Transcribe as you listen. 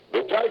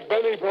Jack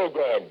Benny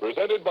program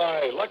presented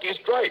by Lucky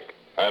Strike.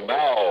 And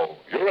now,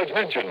 your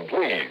attention,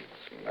 please.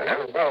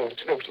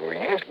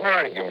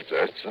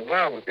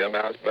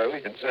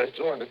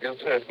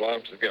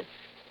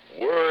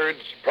 Words,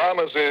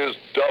 promises,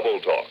 double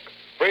talk.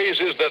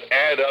 Phrases that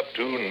add up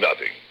to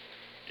nothing.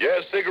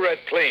 Yes, cigarette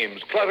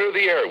claims clutter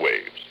the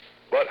airwaves.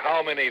 But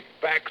how many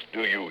facts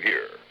do you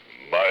hear?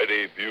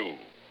 Mighty few.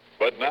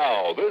 But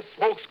now, this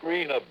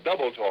smokescreen of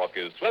double talk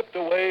is swept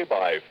away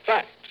by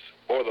facts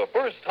for the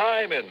first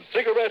time in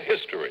cigarette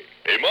history.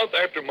 A month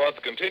after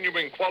month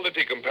continuing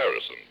quality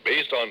comparison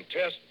based on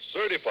tests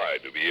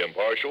certified to be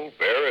impartial,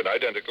 fair, and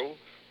identical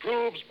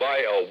proves by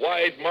a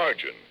wide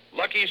margin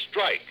Lucky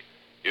Strike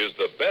is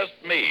the best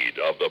made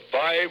of the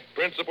 5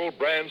 principal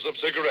brands of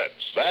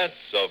cigarettes. That's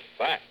a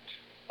fact.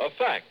 A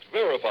fact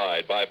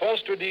verified by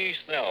Foster D.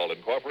 Snell,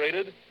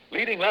 Incorporated,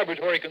 leading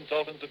laboratory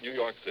consultants of New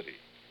York City.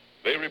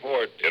 They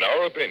report, in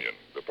our opinion,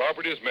 the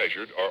properties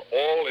measured are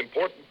all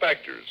important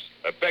factors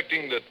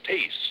affecting the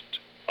taste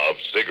of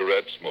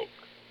cigarette smoke.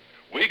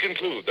 We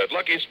conclude that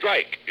Lucky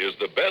Strike is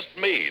the best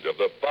made of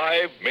the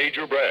 5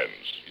 major brands.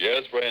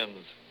 Yes,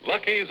 friends,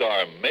 Lucky's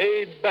are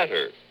made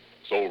better.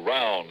 So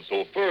round,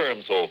 so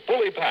firm, so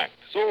fully packed,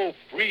 so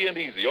free and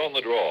easy on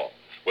the draw,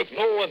 with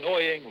no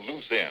annoying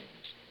loose ends.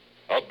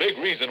 A big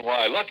reason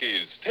why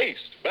Lucky's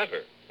taste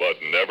better.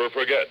 But never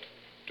forget,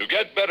 to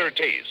get better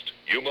taste,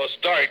 you must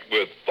start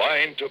with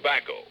fine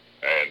tobacco.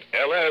 And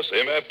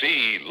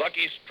LSMFT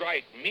Lucky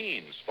Strike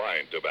means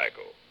fine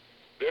tobacco.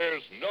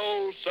 There's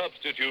no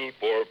substitute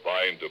for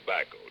fine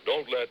tobacco.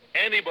 Don't let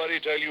anybody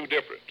tell you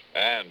different.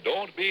 And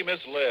don't be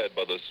misled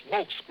by the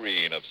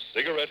smokescreen of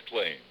cigarette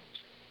claims.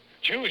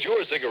 Choose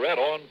your cigarette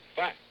on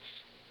facts.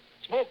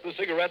 Smoke the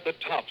cigarette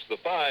that tops the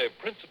 5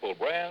 principal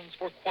brands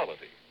for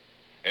quality.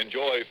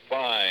 Enjoy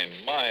fine,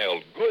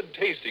 mild,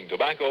 good-tasting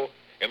tobacco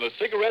in the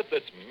cigarette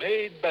that's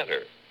made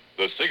better.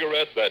 The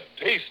cigarette that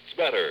tastes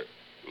better.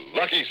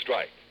 Lucky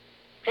Strike.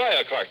 Try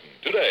a carton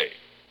today.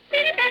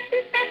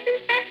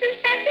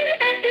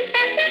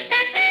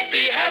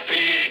 Be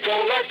happy,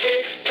 go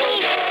Lucky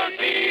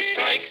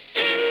Strike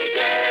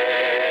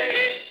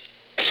today.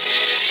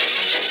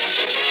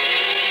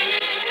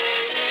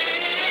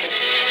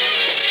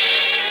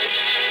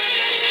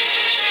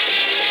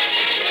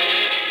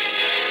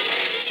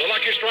 The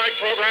Lucky Strike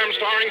program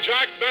starring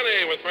Jack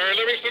Benny with Mary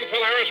Livingston,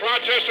 Phil Harris,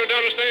 Rochester,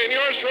 Dennis Day, and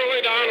yours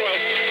truly, Don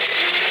Wilson.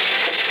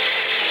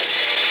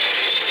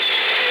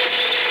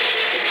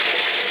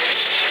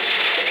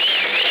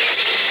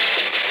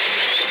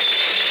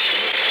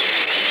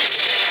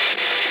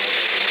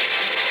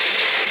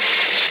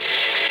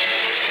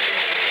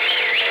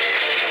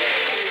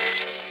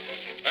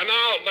 And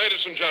now,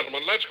 ladies and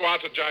gentlemen, let's go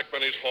out to Jack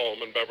Benny's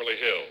home in Beverly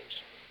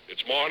Hills.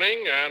 It's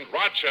morning, and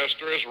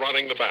Rochester is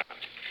running the bath.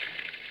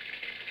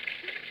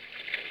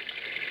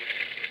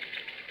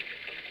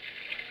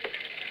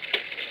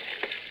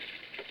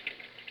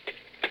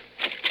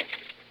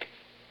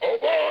 Oh,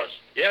 boss,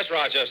 Yes,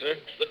 Rochester.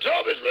 the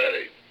tub is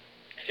ready.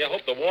 Gee, I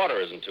hope the water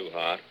isn't too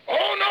hot.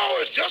 Oh, no,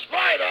 it's just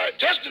right. I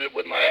tested it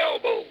with my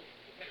elbow.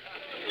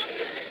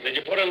 Did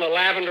you put in the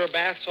lavender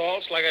bath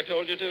salts like I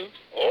told you to?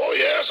 Oh,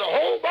 yes, a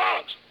whole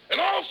box. And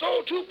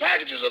also 2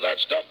 packages of that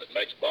stuff that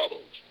makes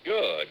bubbles.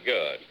 Good,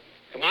 good.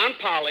 Come on,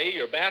 Polly,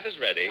 your bath is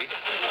ready.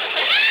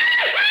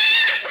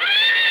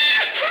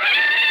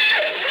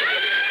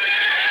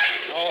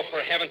 Oh,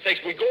 for heaven's sakes,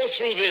 we go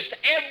through this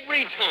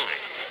every time.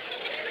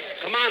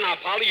 Come on now,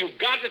 Polly, you've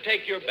got to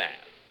take your bath.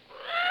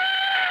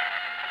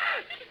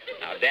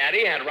 Now,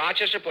 Daddy had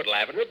Rochester put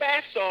lavender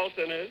bath salts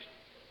in it.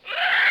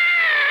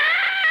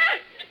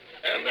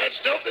 And that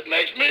stuff that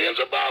makes millions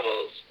of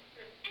bubbles.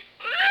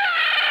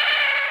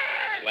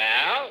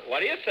 Well,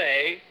 what do you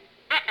say?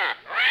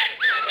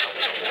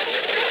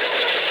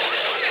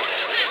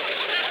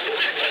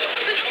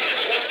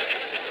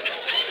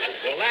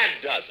 Well,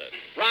 that does it.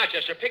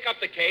 Rochester, pick up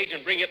the cage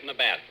and bring it in the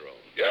bathroom.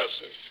 Yes,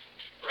 sir.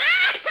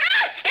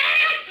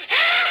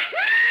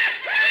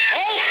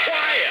 Oh,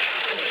 quiet!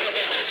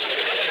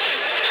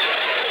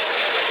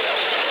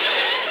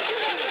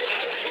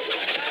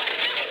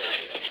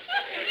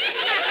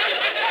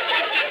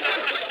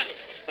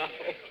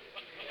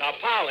 Now,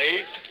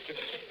 Polly,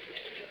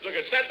 look,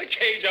 set the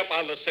cage up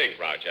on the sink,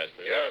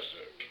 Rochester. Yes,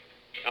 sir.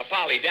 Now,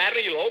 Polly,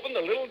 Daddy, you'll open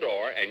the little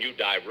door and you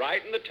dive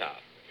right in the tub.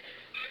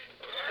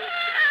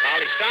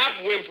 Polly,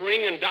 stop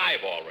whimpering and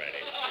dive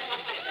already. I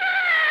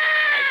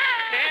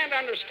can't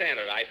understand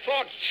it. I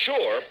thought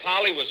sure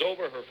Polly was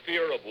over her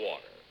fear of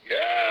water.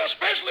 Yeah,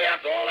 especially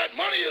after all that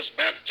money you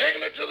spent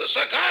taking her to the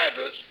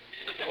psychiatrist.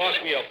 It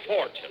cost me a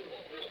fortune.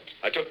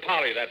 I took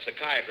Polly to that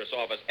psychiatrist's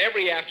office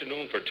every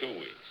afternoon for 2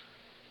 weeks.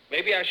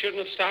 Maybe I shouldn't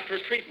have stopped her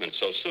treatment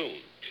so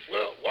soon.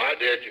 Well, why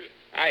did you?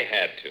 I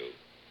had to.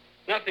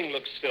 Nothing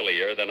looks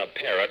sillier than a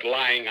parrot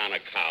lying on a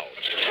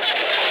couch.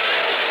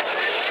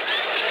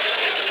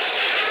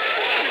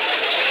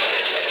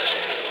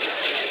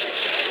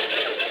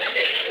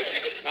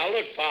 Now,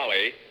 look,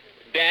 Polly,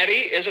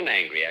 Daddy isn't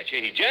angry at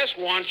you. He just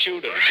wants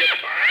you to get...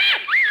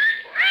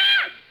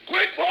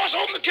 Quick, boss,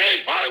 open the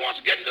cage. Polly wants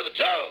to get into the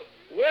tub.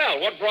 Well,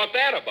 what brought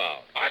that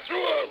about? I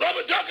threw a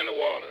rubber duck in the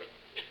water.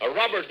 A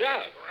rubber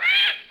duck.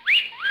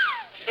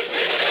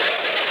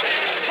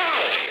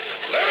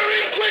 Let her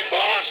in quick,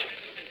 boss.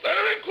 Let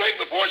her in quick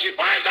before she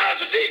finds out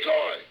it's a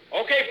decoy.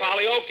 Okay,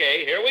 Polly,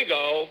 okay. Here we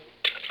go.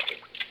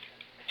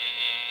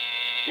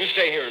 You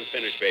stay here and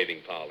finish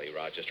bathing Polly,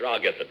 Rochester. I'll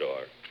get the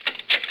door.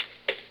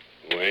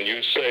 When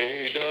you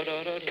say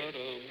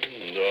da-da-da-da-dum,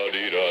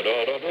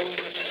 da-dee-da-da-da-dum.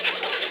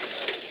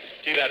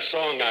 See, that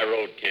song I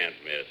wrote can't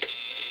miss.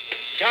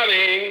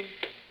 Coming.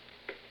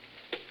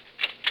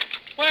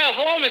 Well,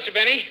 hello, Mr.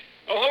 Benny.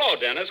 Oh, hello,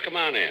 Dennis. Come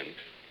on in.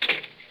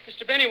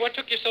 Mr. Benny, what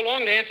took you so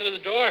long to answer the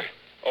door?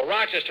 Oh,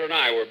 Rochester and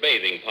I were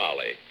bathing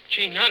Polly.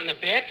 Gee, not in the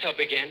bathtub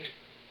again.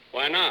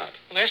 Why not?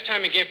 Last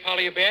time you gave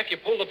Polly a bath, you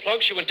pulled the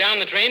plug, she went down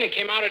the drain and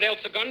came out at El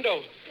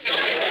Segundo.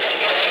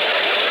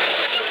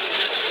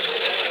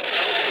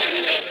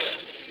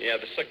 Yeah,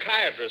 the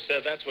psychiatrist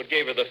said that's what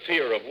gave her the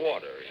fear of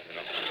water, you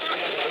know.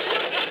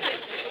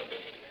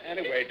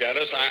 Anyway,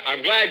 Dennis,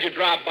 I'm glad you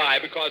dropped by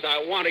because I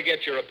want to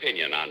get your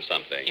opinion on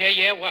something.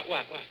 Yeah, what?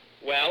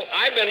 Well,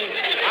 I've been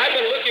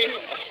looking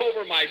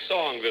over my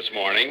song this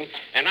morning,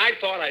 and I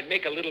thought I'd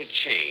make a little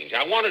change.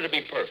 I want it to be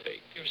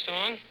perfect. Your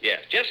song?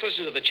 Yes, just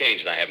listen to the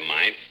change that I have in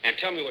mind and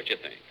tell me what you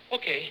think.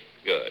 Okay.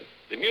 Good.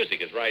 The music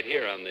is right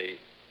here on the...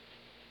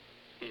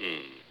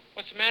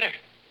 What's the matter?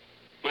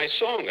 My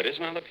song, it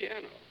isn't on the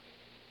piano.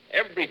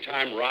 Every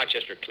time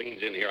Rochester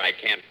cleans in here, I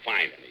can't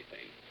find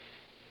anything.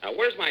 Now,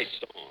 where's my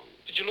song?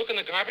 Did you look in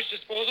the garbage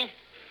disposal?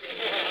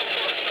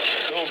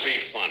 Don't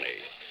be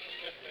funny.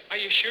 Are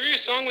you sure your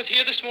song was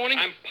here this morning?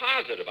 I'm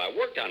positive. I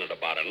worked on it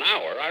about an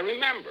hour. I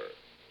remember.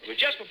 It was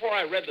just before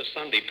I read the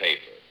Sunday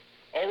paper.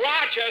 Oh,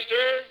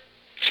 Rochester!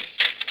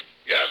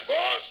 Yes,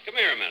 boss? Come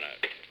here a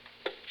minute.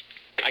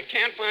 I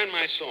can't find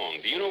my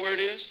song. Do you know where it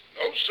is?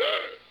 No,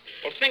 sir.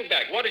 Well, think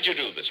back. What did you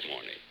do this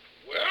morning?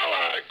 Well,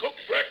 I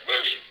cooked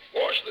breakfast,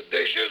 washed the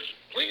dishes,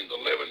 cleaned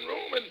the living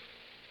room, and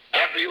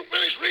after you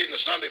finished reading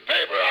the Sunday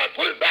paper, I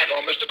put it back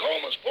on Mr.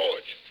 Coleman's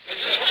porch.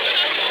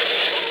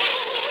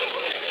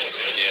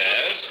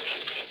 Yes?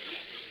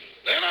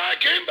 Then I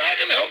came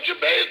back and helped you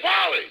bathe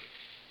Polly.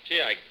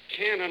 Gee, I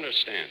can't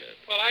understand it.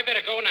 Well, I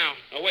better go now.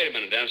 Now, wait a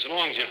minute, Dennis. As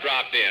long as you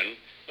dropped in,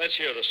 let's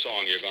hear the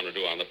song you're going to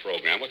do on the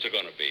program. What's it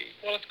going to be?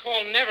 Well, it's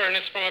called Never, and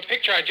it's from a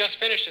picture I just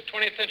finished at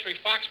 20th Century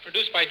Fox,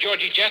 produced by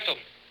Georgie Jessel.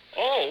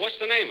 Oh, what's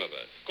the name of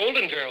it?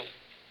 Golden Girl.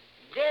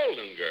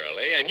 Golden Girl,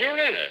 eh? And you're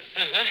in it.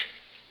 Uh-huh.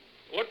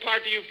 What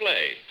part do you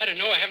play? I don't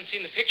know. I haven't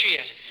seen the picture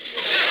yet.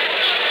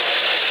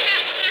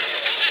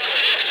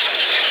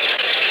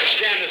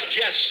 Dennis,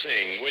 just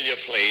sing, will you,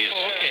 please?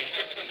 Oh, okay.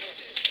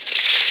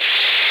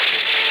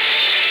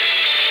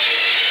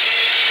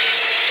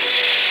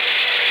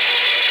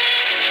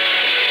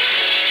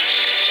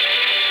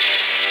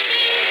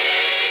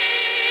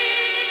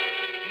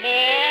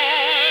 Oh!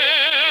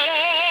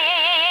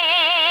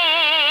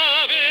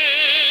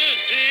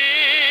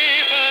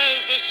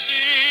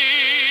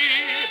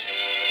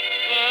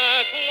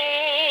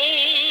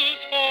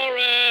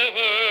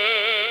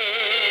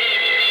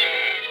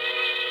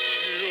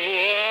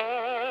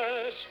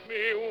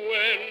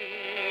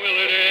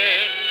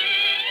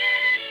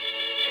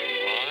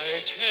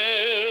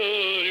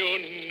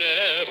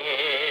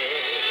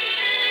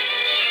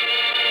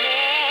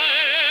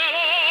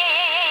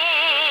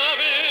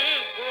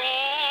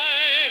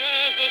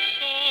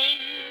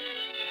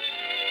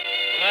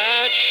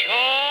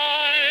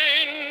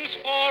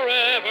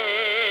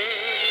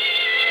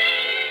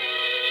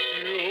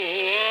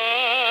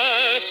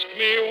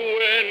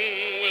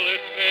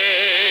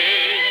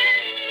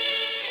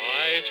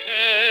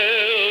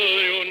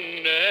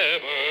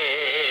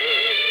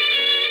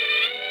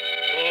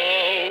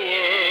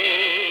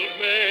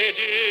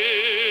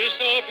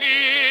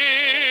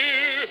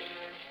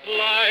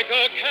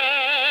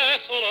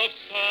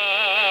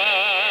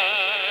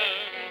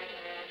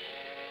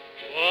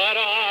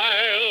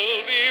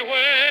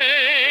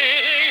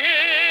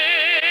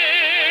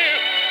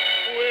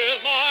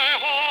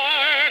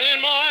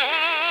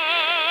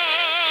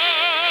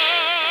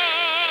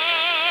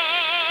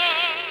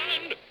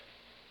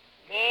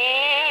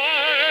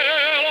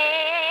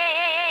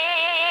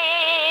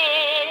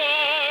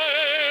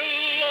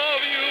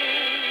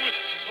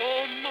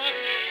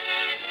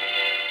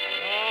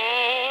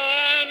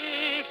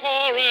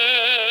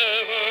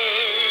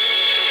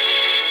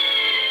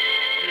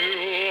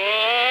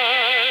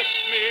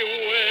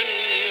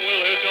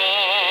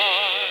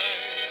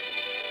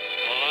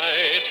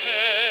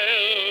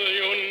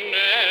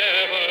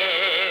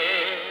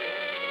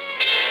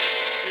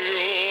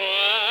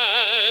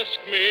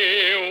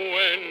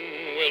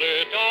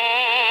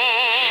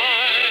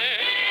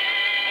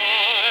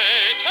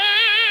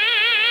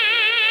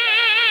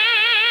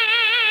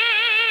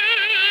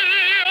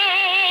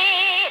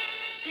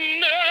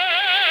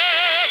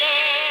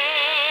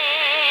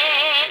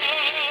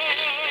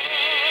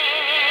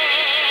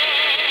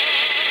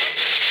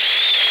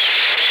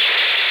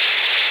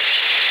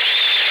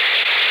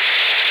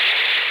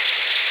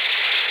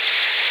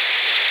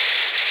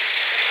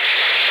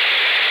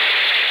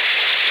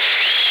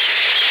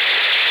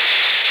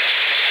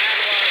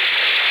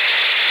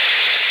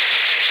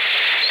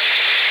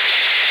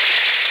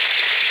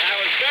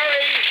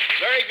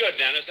 good,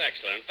 Dennis.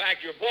 Excellent. In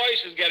fact, your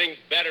voice is getting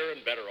better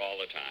and better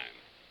all the time.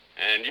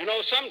 And you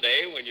know,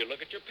 someday when you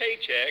look at your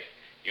paycheck,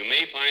 you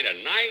may find a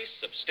nice,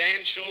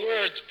 substantial...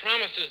 Words,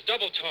 promises,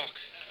 double talk.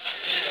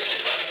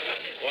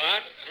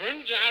 What?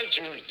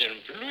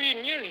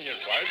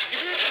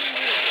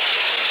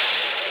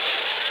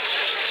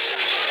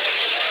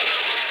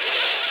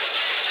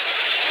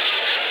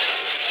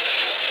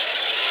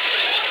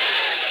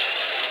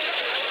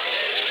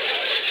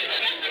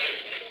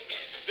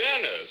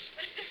 Dennis.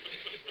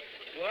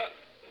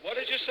 What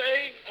did you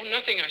say? Oh,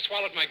 nothing. I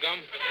swallowed my gum.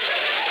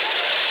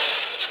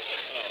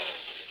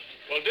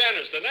 Well,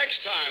 Dennis, the next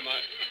time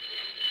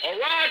Oh,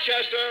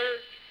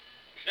 Rochester!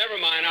 Never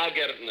mind, I'll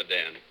get it in the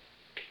den.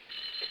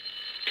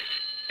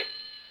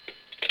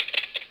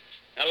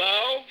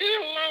 Hello?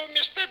 Hello,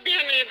 Mr.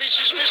 Benny. This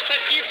is Mr.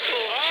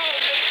 Kitzel. Oh,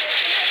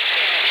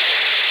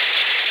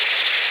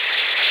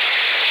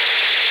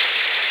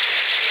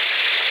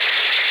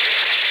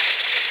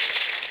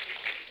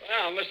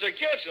 Well, Mr.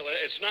 Kitzel,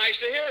 it's nice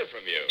to hear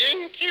from you.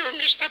 Thank you,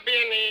 Mr.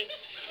 Benny.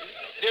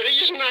 The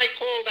reason I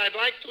called, I'd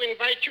like to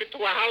invite you to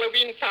a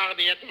Halloween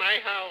party at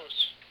my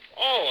house.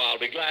 Oh, I'll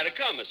be glad to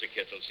come, Mr.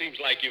 Kitzel. Seems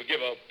like you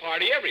give a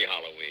party every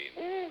Halloween.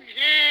 Oh,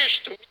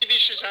 yes. To me,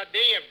 this is a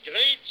day of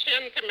great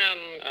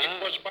sentiment.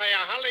 It was by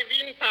a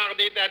Halloween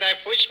party that I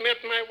first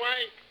met my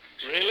wife.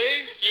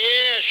 Really?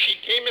 Yeah, she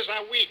came as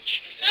a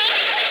witch.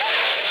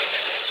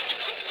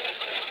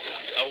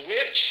 A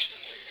witch?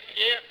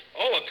 Yeah.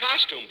 Oh, a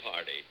costume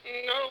party.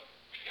 No.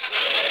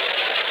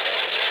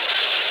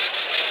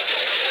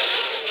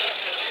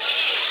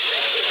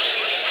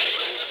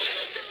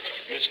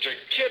 Mr.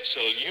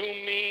 Kitzel, you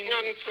mean...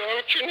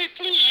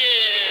 Unfortunately,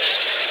 yes.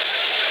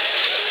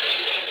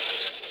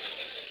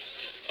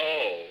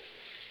 Oh.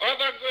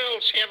 Other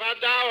girls have a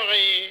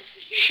dowry.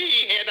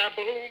 She had a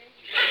broom.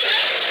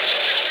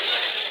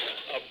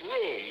 A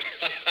broom?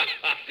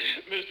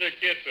 Mr.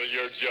 Kitzel,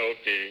 you're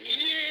joking.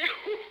 Yeah.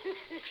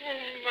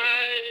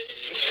 My.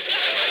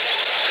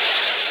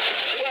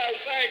 Well,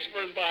 thanks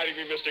for inviting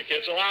me, Mr.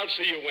 Kitzel. I'll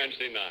see you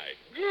Wednesday night.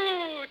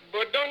 Good,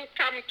 but don't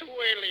come too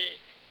early.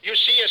 You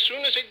see, as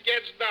soon as it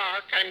gets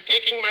dark, I'm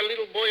taking my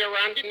little boy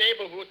around the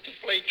neighborhood to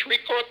play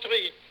trick or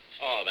treat.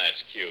 Oh,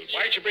 that's cute.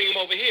 Why don't you bring him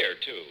over here,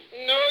 too?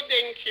 No,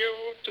 thank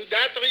you. To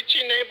that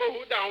ritzy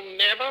neighborhood, I'll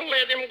never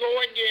let him go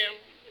again.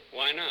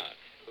 Why not?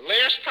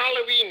 Last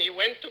Halloween, he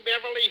went to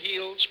Beverly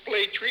Hills,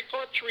 played trick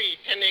or treat,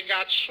 and he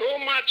got so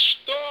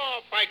much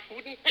stuff I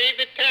couldn't pay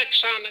the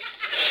tax on it.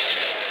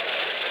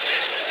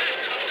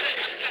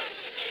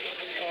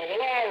 Oh, well,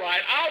 all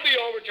right. I'll be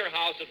over at your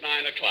house at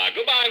 9 o'clock.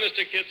 Goodbye,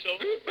 Mr. Kitzel.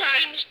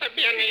 Goodbye, Mr.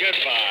 Benny.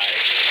 Goodbye.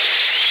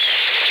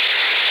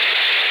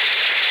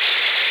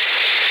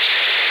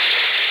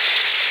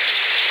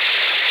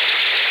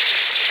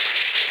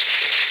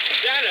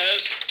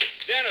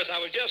 Dennis, I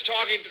was just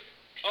talking to...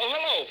 Oh,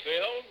 hello,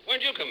 Phil. When'd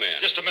you come in?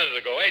 Just a minute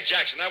ago. Hey,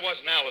 Jackson, that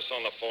wasn't Alice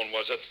on the phone,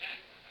 was it?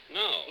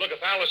 No. Look, if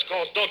Alice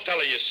calls, don't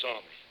tell her you saw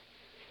me.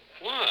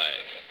 Why?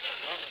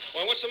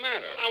 Well, what's the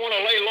matter? I want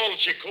to lay low till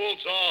she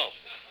cools off.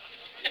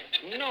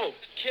 No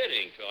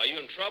kidding, Phil. Are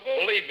you in trouble?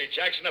 Believe me,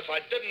 Jackson, if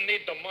I didn't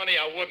need the money,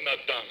 I wouldn't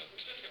have done it.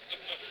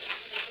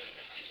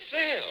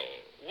 Phil,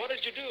 what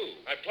did you do?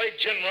 I played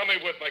gin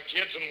rummy with my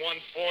kids and won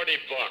 $40.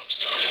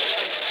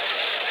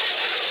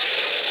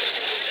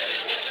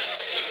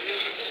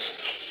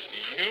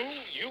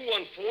 You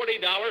won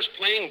 $40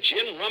 playing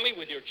gin rummy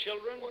with your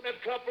children? What a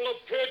couple of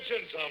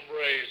pigeons I'm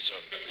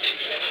raising.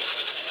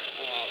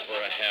 Oh,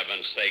 for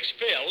heaven's sakes.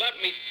 Phil, let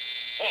me...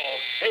 Uh-oh.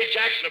 Hey,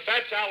 Jackson, if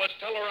that's Alice,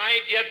 tell her I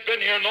ain't yet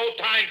been here no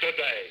time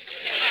today.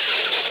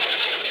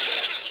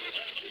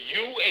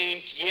 You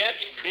ain't yet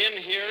been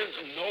here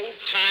no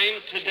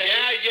time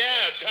today?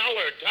 Yeah, tell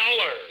her.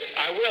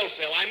 I will,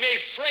 Phil. I may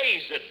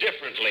phrase it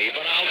differently,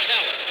 but I'll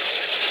tell her.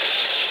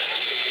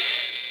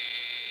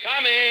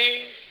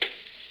 Coming.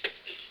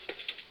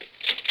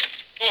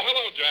 Oh,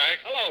 hello,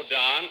 Jack. Hello,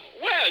 Don.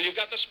 Well, you've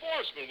got the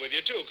sportsman with you,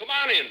 too. Come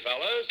on in,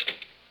 fellas.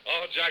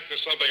 Oh, Jack,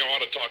 there's something I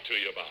want to talk to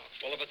you about.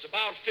 Well, if it's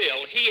about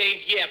Phil, he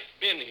ain't yet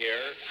been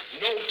here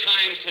no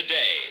time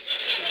today.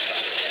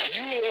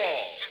 You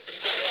all.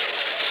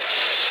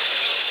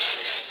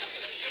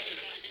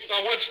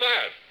 Now, what's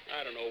that?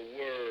 I don't know,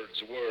 words,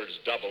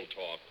 double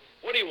talk.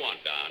 What do you want,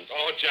 Don?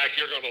 Oh, Jack,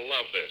 you're going to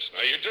love this.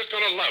 Now, you're just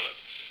going to love it.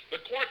 The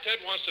quartet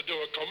wants to do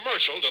a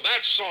commercial to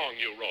that song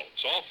you wrote.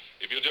 So,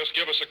 if you'll just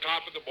give us a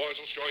copy, the boys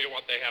will show you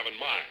what they have in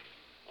mind.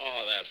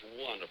 Oh, that's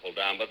wonderful,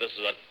 Don, but this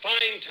is a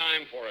fine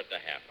time for it to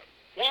happen.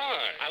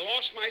 Why? I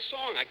lost my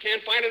song. I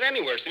can't find it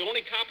anywhere. It's the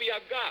only copy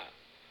I've got.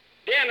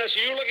 Dennis,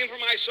 are you looking for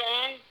my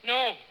song?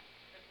 No.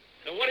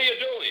 Then what are you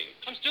doing?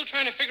 I'm still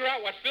trying to figure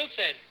out what Phil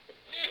said.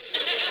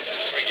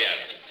 Forget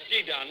it.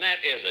 Gee, Don,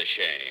 that is a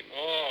shame.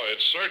 Oh, it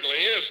certainly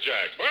is,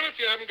 Jack. But if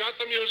you haven't got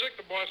the music,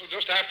 the boys will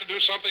just have to do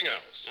something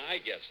else.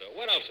 I guess so.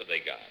 What else have they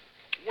got?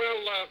 Well,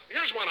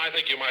 here's one I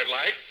think you might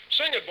like.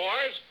 Sing it,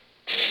 boys.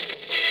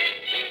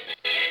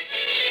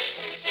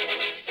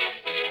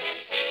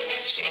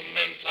 Some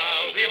men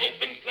plow the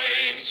open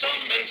plain,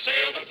 some men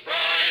sail the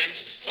brine.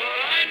 For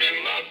I'm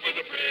in love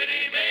with a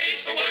pretty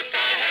maid, for work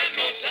I have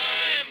no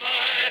time.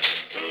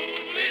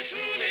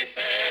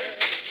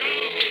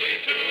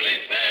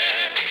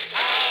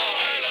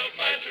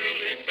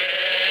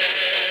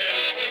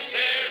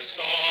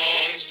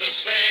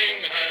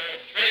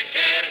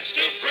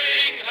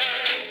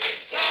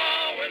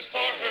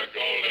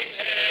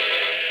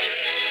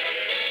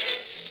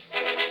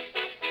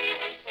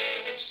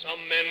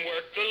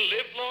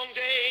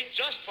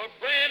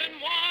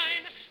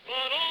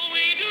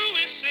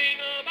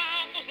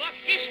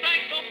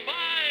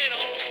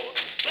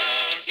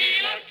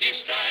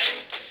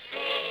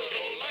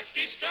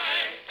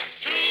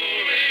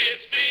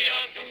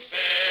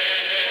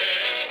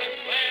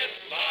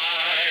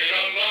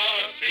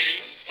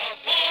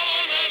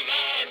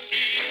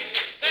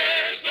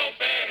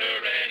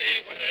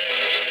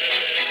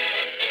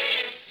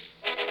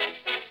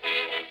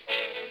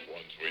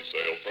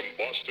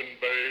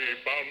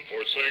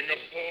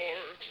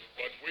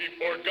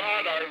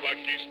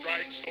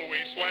 strike, so we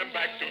swam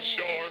back to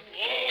shore.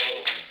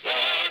 Oh,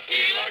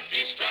 lucky,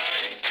 lucky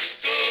strike.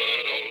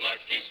 Good old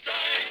lucky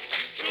strike.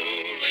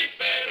 Truly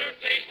better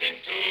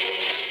tasting too.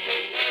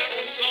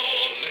 So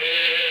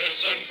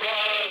listen,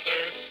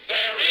 brother,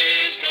 there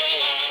is no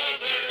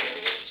other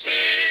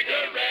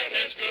cigarette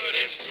as good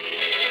as true.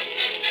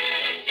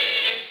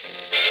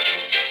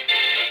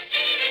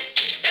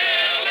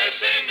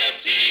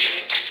 LSMFT,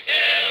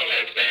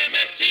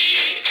 LSMFT,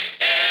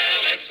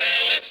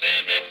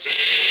 LSMFT.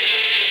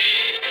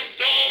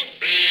 Don't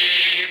be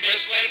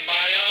misled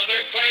by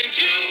other claims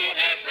you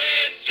have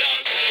read.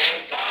 Just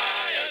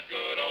try a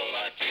good old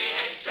lucky.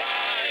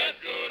 Try a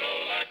good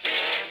old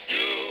lucky.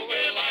 You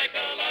will like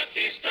a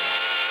Lucky Strike.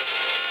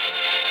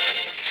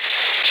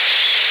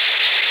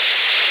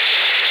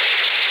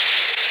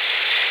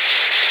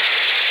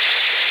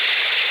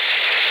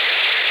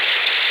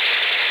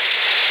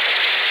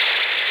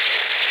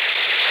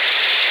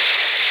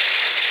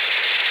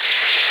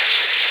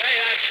 Hey,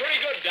 that's pretty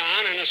good,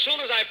 Don. And as soon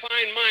as I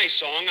find my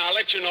song, I'll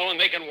let you know and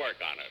they can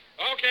work on it.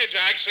 Okay,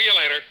 Jack, see you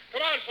later.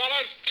 Come on,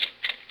 fellas.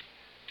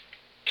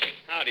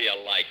 How do you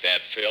like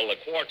that, Phil? The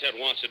quartet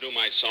wants to do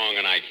my song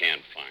and I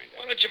can't find it.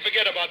 Why don't you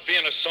forget about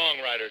being a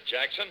songwriter,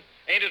 Jackson?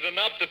 Ain't it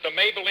enough that the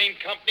Maybelline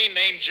Company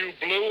named you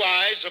Blue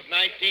Eyes of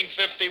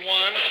 1951?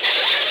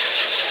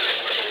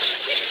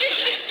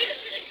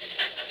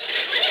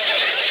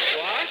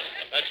 What?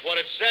 That's what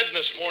it said in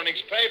this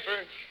morning's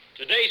paper.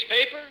 Today's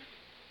paper?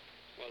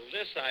 Well,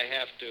 this I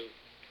have to...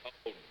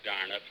 Oh,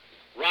 darn it.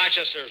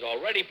 Rochester's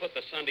already put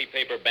the Sunday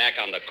paper back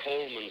on the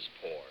Coleman's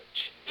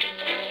porch.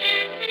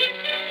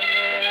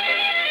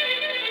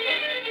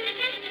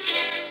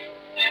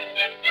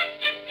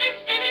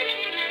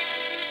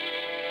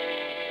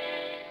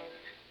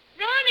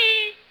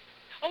 Ronnie!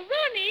 Oh,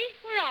 Ronnie,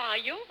 where are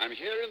you? I'm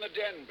here in the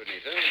den,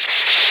 Benita.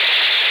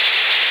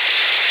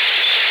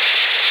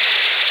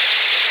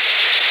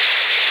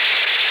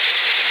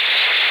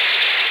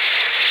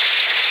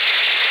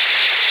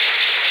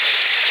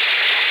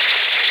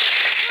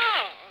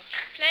 Oh,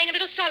 playing a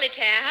little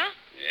solitaire, huh?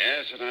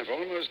 Yes, and I've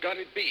almost got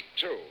it beat,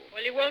 too.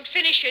 Well, you won't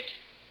finish it.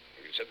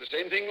 You said the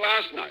same thing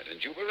last night,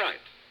 and you were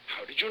right.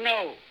 How did you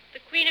know? The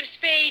Queen of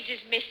Spades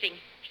is missing.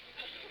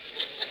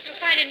 You'll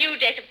find a new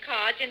deck of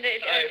cards in the...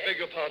 I beg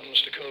your pardon,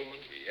 Mr. Coleman.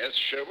 Yes,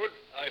 Sherwood?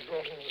 I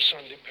brought in the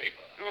Sunday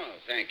paper. Oh,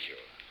 thank you.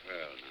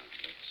 Well, now,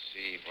 let's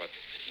see what's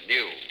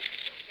new.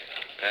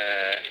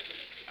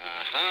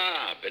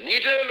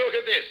 Benita, look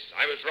at this.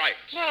 I was right.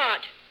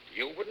 What?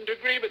 You wouldn't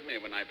agree with me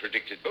when I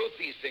predicted both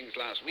these things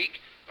last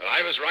week, but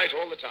I was right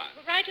all the time.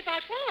 Right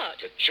about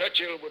what? That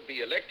Churchill would be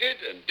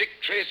elected and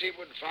Dick Tracy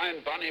would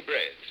find Bonnie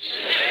Brace.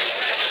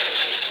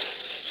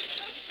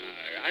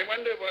 I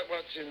wonder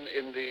what's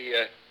in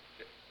the...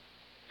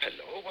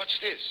 Hello, what's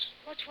this?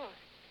 What's what?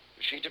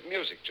 A sheet of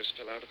music just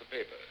fell out of the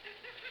paper.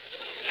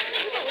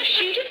 Oh, a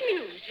sheet of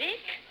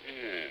music?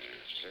 Yes,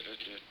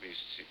 let me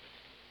see.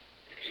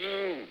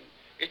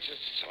 It's a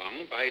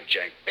song by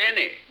Jack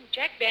Benny.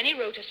 Jack Benny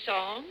wrote a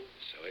song.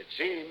 So it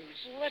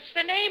seems. What's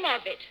the name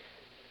of it?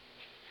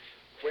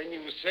 When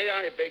you say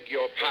I beg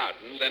your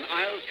pardon, then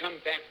I'll come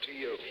back to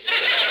you.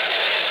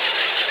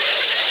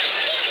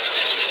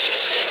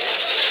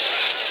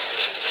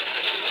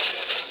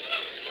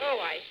 Oh,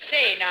 I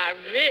say, now,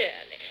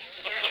 really.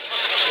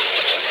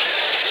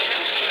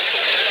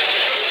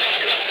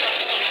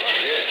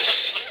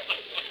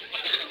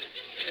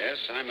 Yes,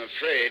 I'm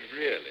afraid,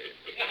 really.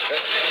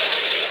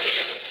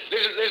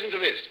 Listen to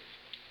this.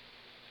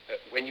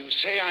 When you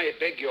say I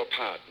beg your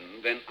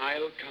pardon, then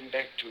I'll come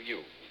back to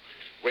you.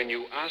 When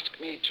you ask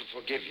me to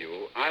forgive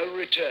you, I'll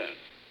return.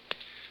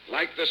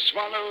 Like the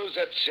swallows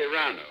at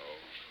Cyrano,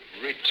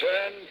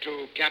 return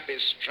to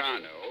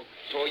Capistrano.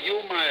 For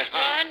you, my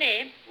heart...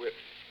 Ronnie.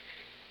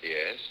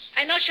 Yes?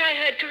 I'm not sure I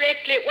heard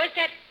correctly. Was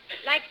that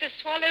like the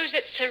swallows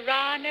at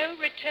Cyrano,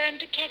 return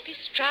to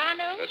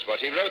Capistrano? That's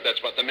what he wrote.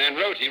 That's what the man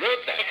wrote. He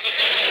wrote that.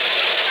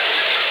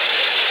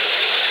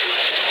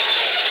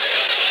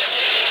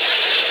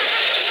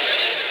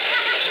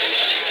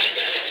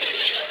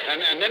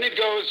 And then it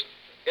goes,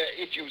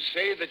 if you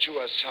say that you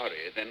are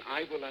sorry, then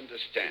I will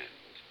understand.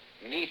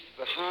 Neath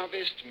the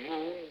harvest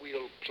moon,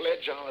 we'll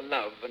pledge our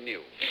love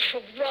anew.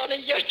 Oh,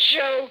 Ronnie, you're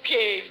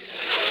joking.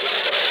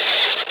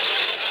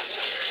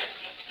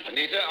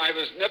 Anita, I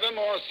was never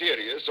more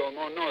serious or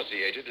more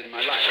nauseated in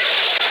my life.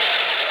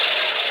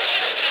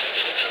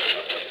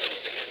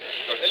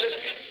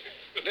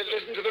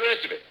 Listen to the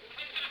rest of it.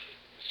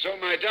 So,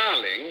 my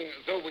darling,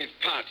 though we've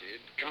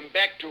parted, come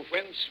back to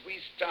whence we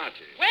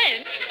started.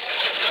 When?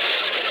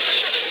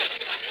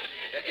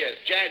 Yes,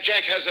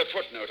 Jack has a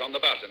footnote on the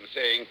bottom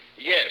saying,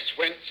 yes,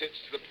 whence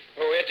it's the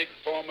poetic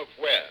form of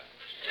where.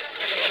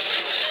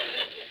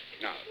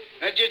 Now,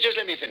 just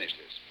let me finish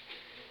this.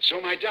 So,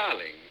 my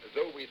darling,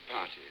 though we've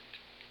parted,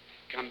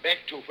 come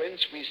back to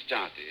whence we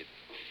started,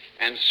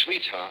 and,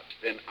 sweetheart,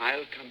 then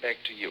I'll come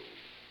back to you.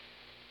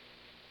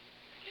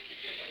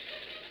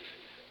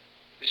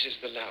 This is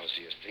the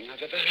lousiest thing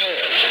I've ever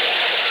heard.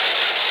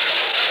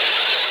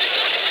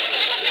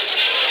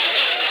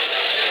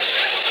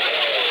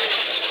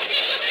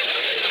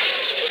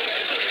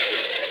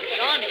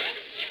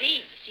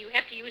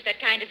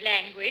 kind of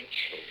language.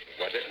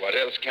 What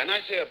else can I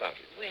say about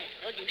it?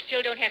 Well, you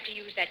still don't have to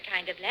use that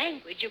kind of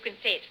language. You can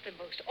say it's the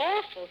most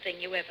awful thing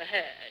you ever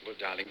heard. Well,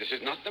 darling, this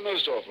is not the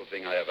most awful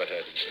thing I ever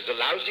heard. This is the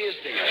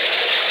lousiest thing I ever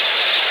heard.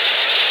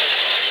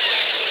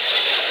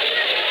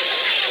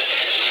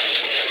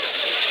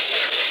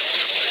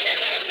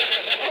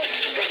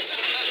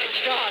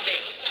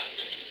 Darling.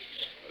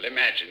 Well,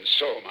 imagine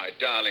so, my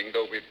darling,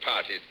 though we've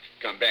parted,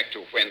 come back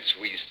to whence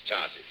we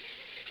started.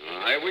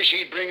 I wish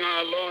he'd bring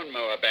our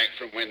lawnmower back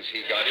from whence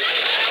he got it.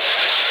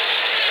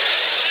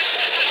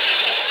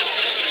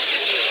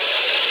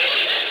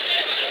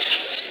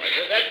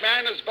 Well, that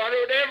man has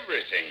borrowed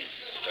everything.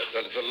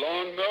 The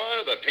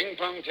lawnmower, the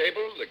ping-pong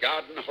table, the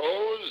garden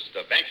hose,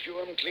 the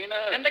vacuum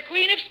cleaner. And the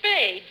Queen of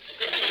Spades.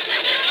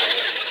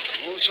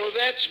 Oh, so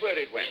that's where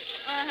it went.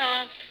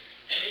 Uh-huh.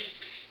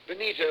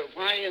 Benita,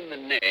 why in the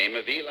name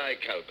of Eli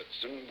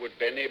Culbertson would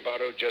Benny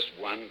borrow just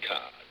one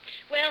card?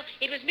 Well,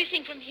 it was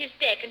missing from his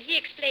deck, and he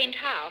explained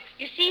how.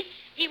 You see,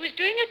 he was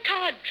doing a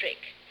card trick.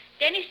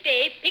 Dennis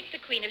Day picked the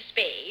Queen of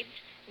Spades.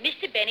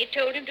 Mr. Benny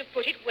told him to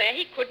put it where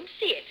he couldn't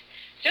see it.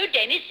 So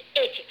Dennis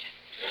ate it.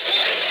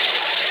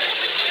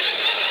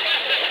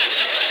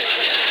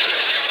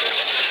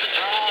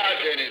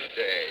 Dennis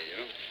Day, you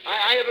know.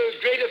 I have a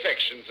great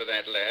affection for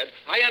that lad.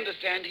 I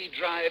understand he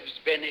drives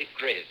Benny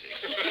crazy.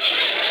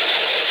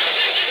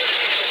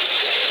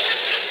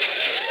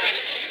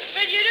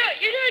 But you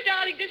know,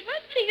 darling, there's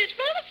one thing that's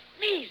rather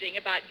amazing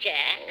about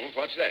Jack. Oh,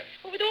 what's that?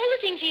 Well, with all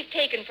the things he's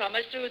taken from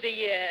us through the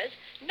years,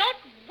 not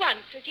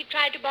once has he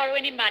tried to borrow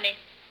any money.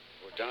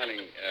 Oh,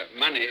 darling,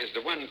 money is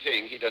the one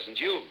thing he doesn't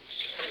use.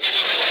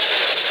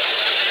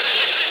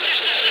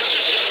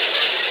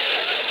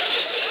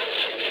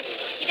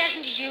 He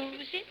doesn't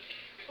use it?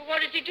 Well,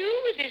 what does he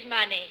do with his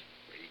money?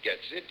 He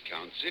gets it,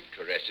 counts it,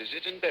 caresses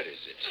it, and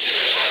buries it.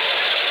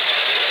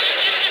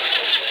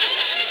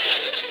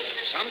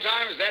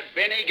 Sometimes that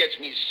Benny gets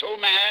me so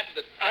mad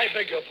that... I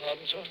beg your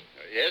pardon, sir.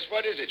 Yes,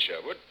 what is it,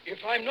 Sherwood?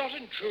 If I'm not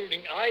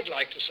intruding, I'd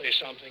like to say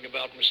something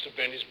about Mr.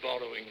 Benny's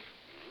borrowing.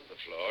 The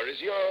floor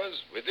is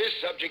yours. With this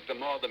subject, the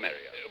more the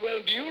merrier.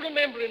 Well, do you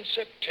remember in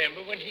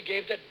September when he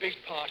gave that big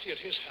party at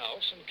his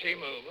house and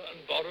came over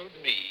and borrowed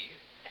me?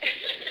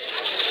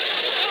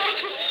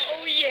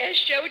 Oh, yes,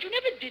 Sherwood. You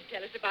never did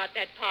tell us about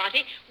that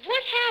party.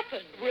 What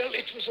happened? Well,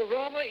 it was a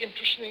rather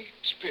interesting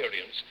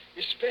experience,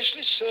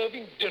 especially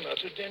serving dinner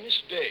to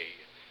Dennis Day.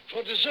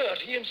 For dessert,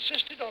 he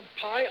insisted on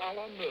pie a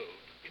la mode.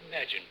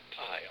 Imagine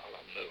pie a la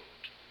mode.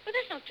 Well,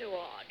 that's not so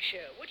odd,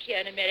 Sherwood. Here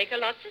in America,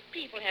 lots of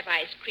people have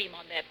ice cream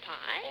on their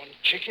pie. On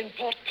chicken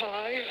pot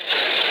pie?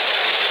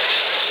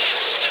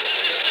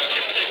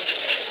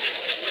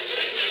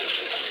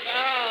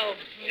 Oh.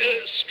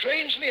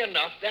 Strangely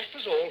enough, that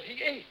was all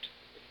he ate.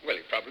 Well,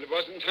 he probably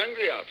wasn't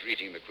hungry after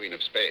eating the Queen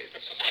of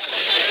Spades.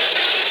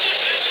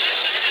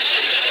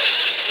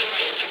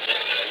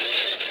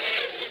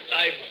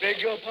 I beg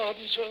your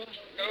pardon, sir?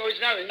 No, it's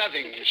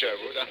nothing,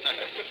 Sherwood.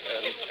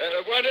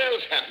 What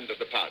else happened at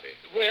the party?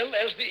 Well,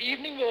 as the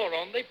evening wore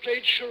on, they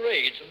played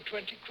charades and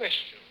 20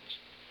 questions.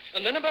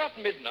 And then about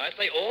midnight,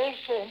 they all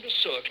formed a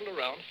circle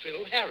around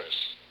Phil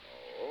Harris.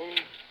 Oh,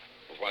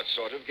 what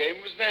sort of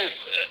game was that?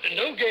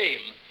 No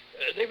game.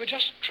 They were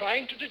just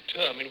trying to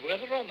determine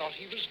whether or not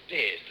he was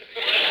dead.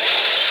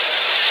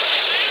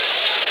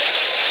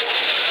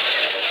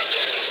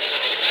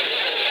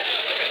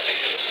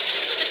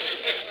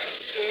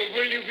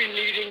 Will you be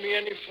needing me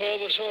any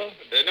further, sir?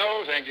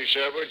 No, thank you,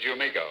 Sherwood. You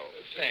may go.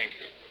 Thank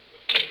you.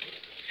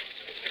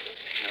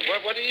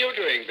 What are you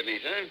doing,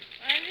 Benita?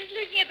 I'm just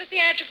looking at the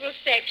theatrical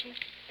section.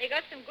 They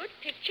got some good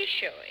pictures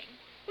showing.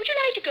 Would you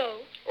like to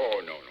go?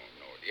 Oh, no,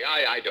 dear.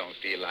 I don't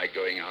feel like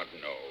going out,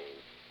 no.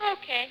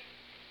 Okay.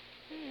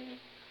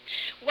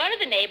 One of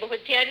the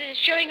neighborhood theaters is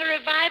showing a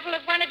revival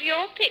of one of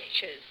your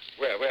pictures.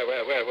 Where? When? Who?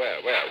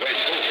 What?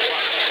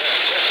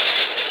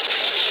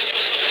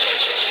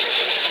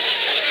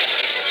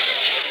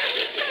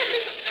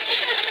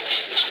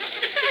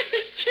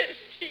 Just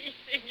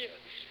teasing you.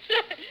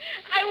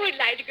 I would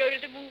like to go to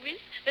the movies.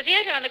 The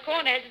theater on the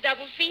corner has a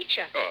double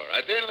feature. All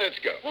right, then let's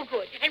go. Well,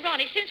 good. And,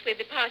 Ronnie, since we'll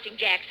be passing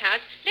Jack's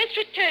house, let's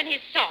return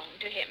his song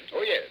to him.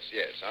 Oh, yes.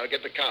 I'll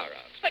get the car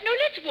out. But no,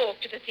 let's walk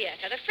to the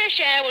theater. The fresh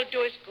air will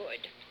do us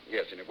good.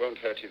 Yes, and it won't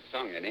hurt his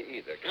song any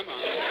either. Come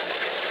on.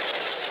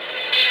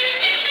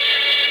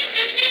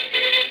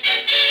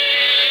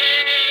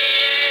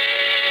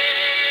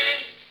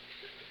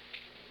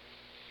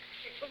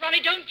 Well,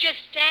 Ronnie, don't just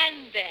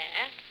stand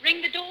there.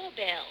 Ring the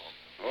doorbell.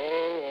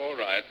 Oh, all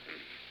right.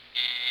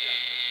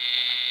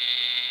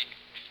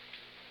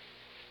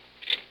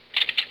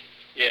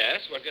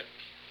 Yes, what good?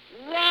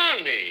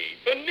 Ronnie,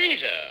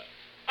 Benita,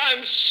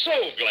 I'm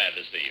so glad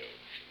to see you.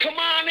 Come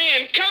on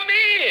in, come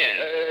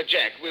in.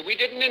 Jack, we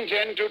didn't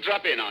intend to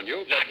drop in on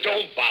you. Now,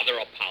 don't bother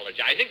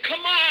apologizing.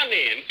 Come on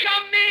in,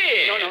 come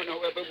in. No,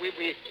 but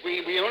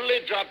we only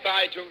dropped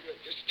by to...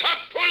 Stop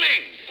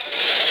pulling!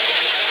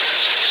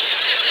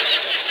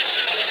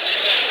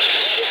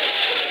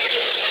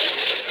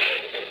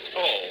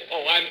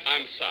 Oh,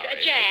 I'm sorry.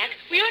 Jack, Jack.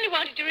 We only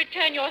wanted to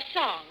return your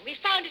song. We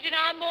found it in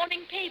our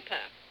morning paper.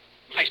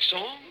 My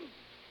song?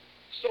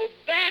 So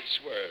that's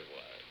where it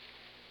was.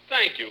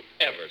 Thank you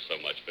ever so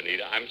much,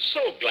 Benita. I'm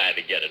so glad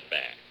to get it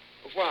back.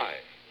 Why?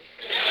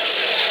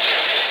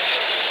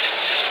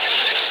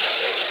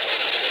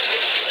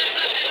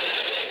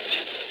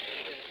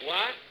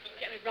 What?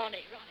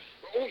 Ronnie.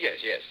 Oh, yes.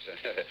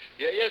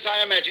 Yes,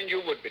 I imagine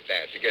you would be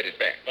glad to get it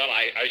back. Well,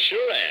 I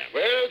sure am.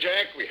 Well,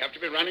 Jack, we have to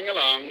be running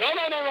along. No,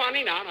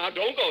 Ronnie, now,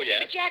 don't go yet.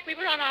 But, Jack, we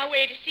were on our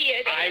way to see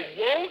it. I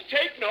won't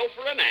take no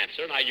for an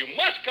answer. Now, you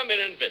must come in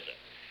and visit.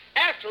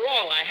 After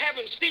all, I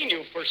haven't seen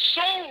you for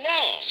so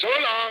long. So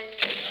long.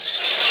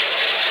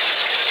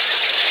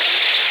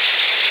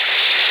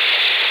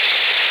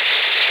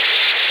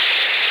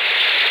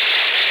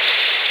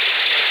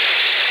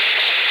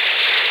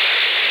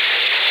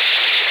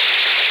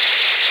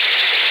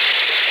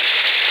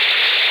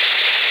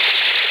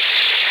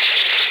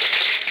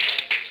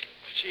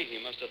 Gee,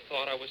 he must have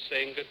thought I was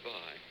saying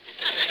goodbye.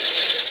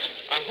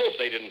 I hope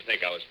they didn't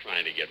think I was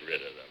trying to get rid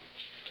of them.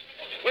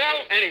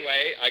 Well,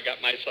 anyway, I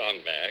got my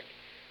song back.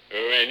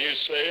 When you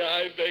say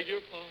I beg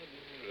your pardon,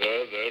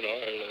 then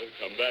I'll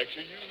come back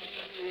to you.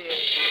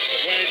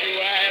 When you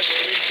ask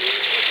me to...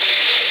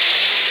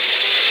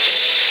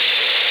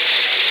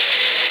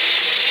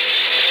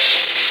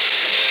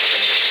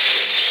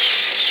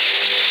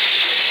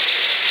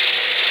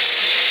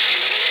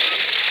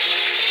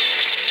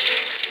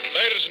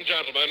 Ladies and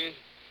gentlemen,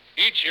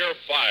 each year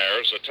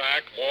fires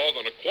attack more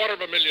than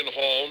 250,000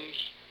 homes,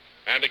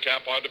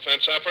 handicap our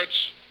defense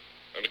efforts,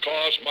 and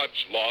cause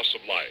much loss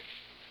of life.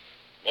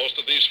 Most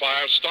of these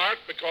fires start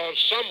because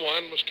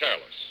someone was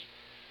careless.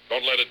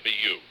 Don't let it be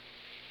you.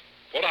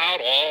 Put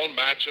out all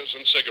matches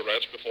and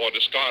cigarettes before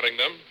discarding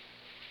them.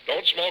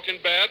 Don't smoke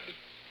in bed.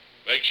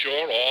 Make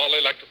sure all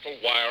electrical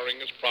wiring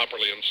is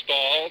properly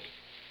installed.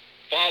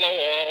 Follow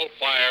all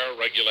fire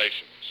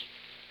regulations.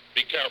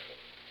 Be careful.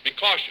 Be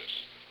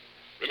cautious.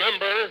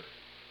 Remember,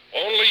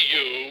 only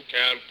you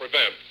can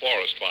prevent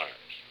forest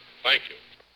fires. Thank you.